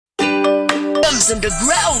gems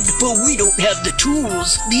underground, but we don't have the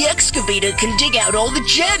tools. The excavator can dig out all the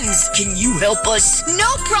gems. Can you help us?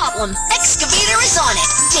 No problem. Excavator is on it.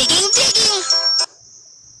 Digging, digging.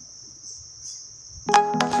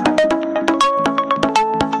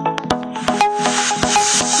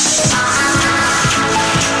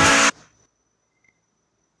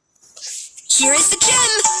 Here is the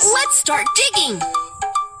gem. Let's start digging.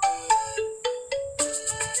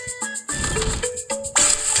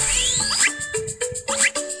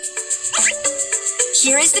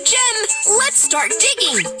 Here is the gem. Let's start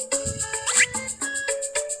digging.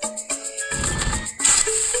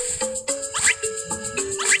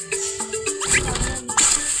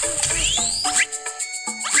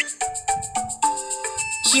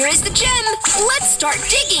 Here is the gem. Let's start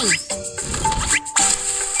digging.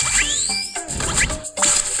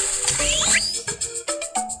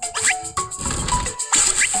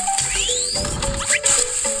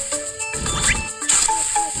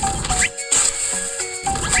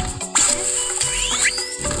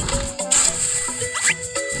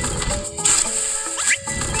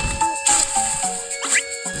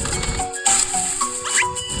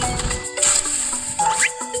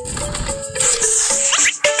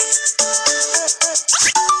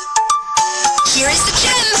 Here is the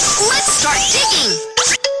gem. Let's start digging.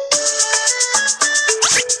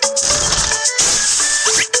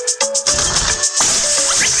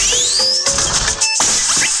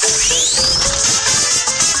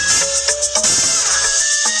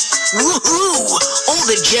 Woohoo! All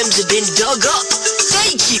the gems have been dug up.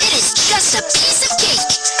 Thank you. It is just a piece of cake.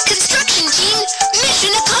 Construction team,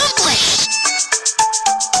 mission accomplished.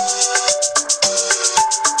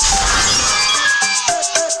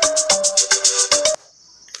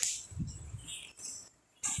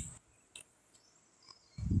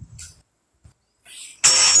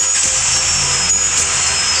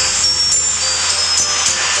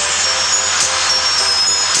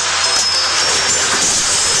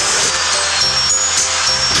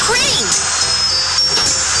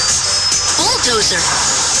 Bulldozer,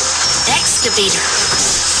 excavator.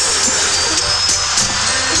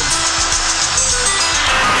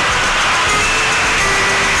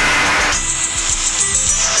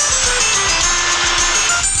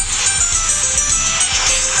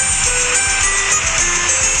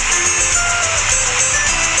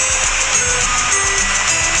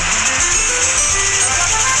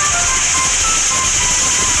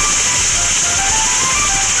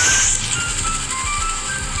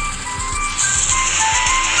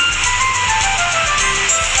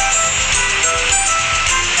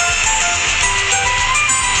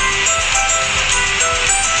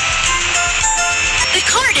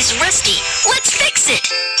 Is rusty. Let's fix it.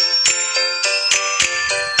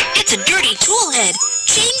 It's a dirty tool head.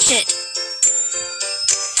 Change it.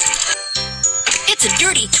 It's a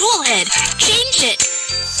dirty tool head. Change it.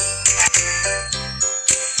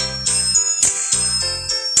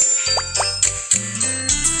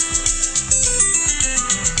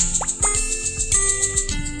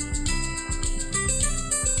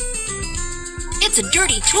 It's a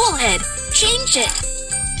dirty tool head. Change it.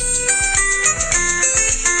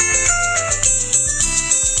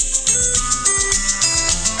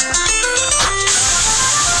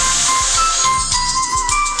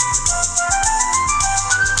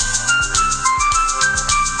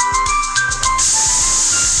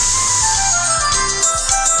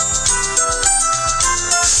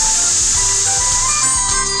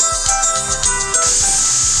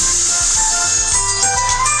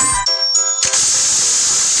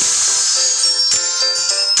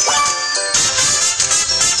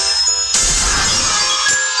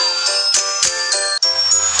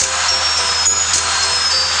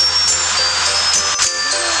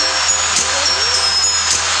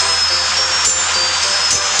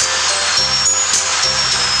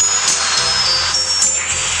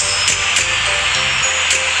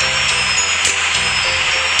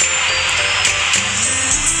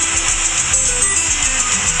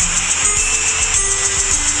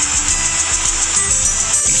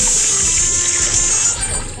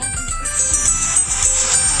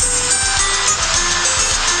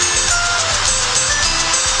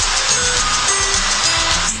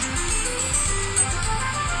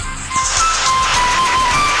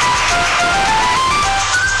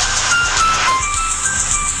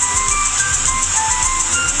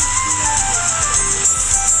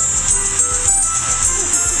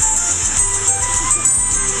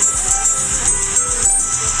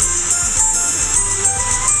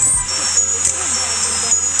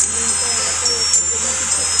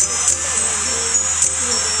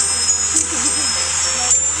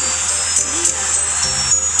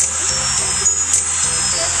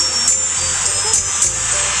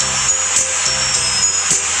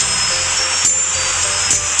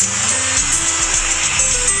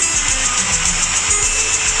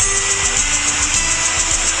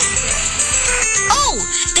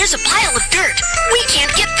 There's a pile of dirt. We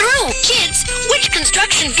can't get through. Kids, which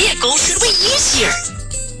construction vehicle should we use here?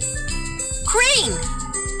 Crane.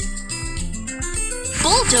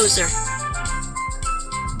 Bulldozer.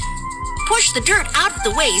 Push the dirt out of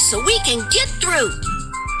the way so we can get through.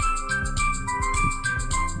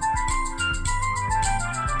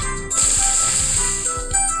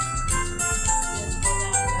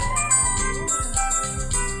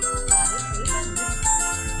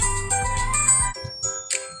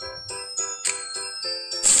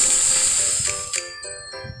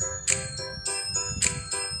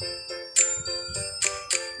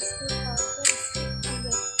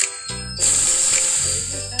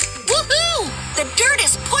 The dirt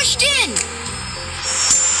is pushed in!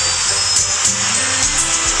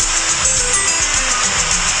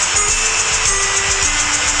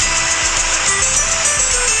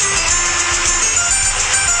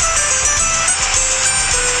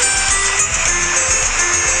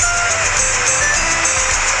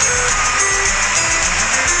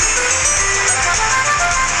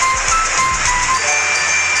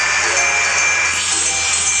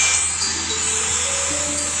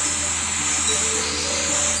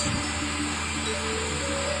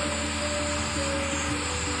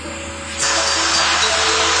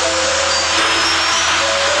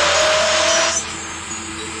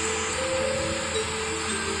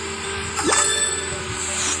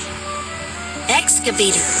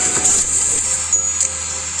 Excavator.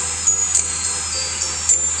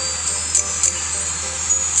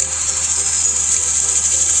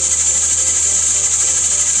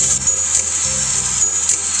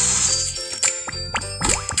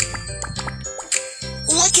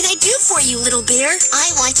 What can I do for you, little bear?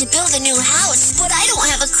 I want to build a new house, but I don't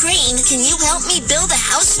have a crane. Can you help me build a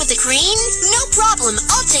house with a crane? No problem,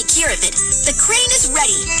 I'll take care of it. The crane is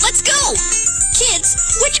ready. Let's go!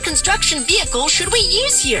 Kids, which construction vehicle should we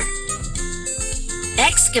use here?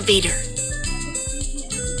 Excavator.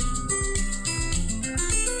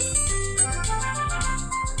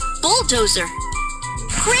 Bulldozer.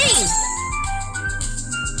 Crane.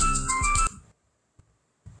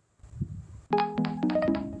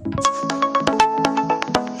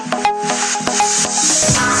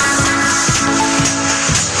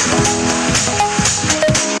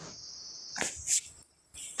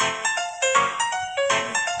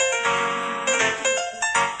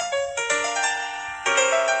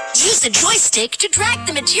 Use the joystick to drag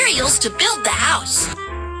the materials to build the house.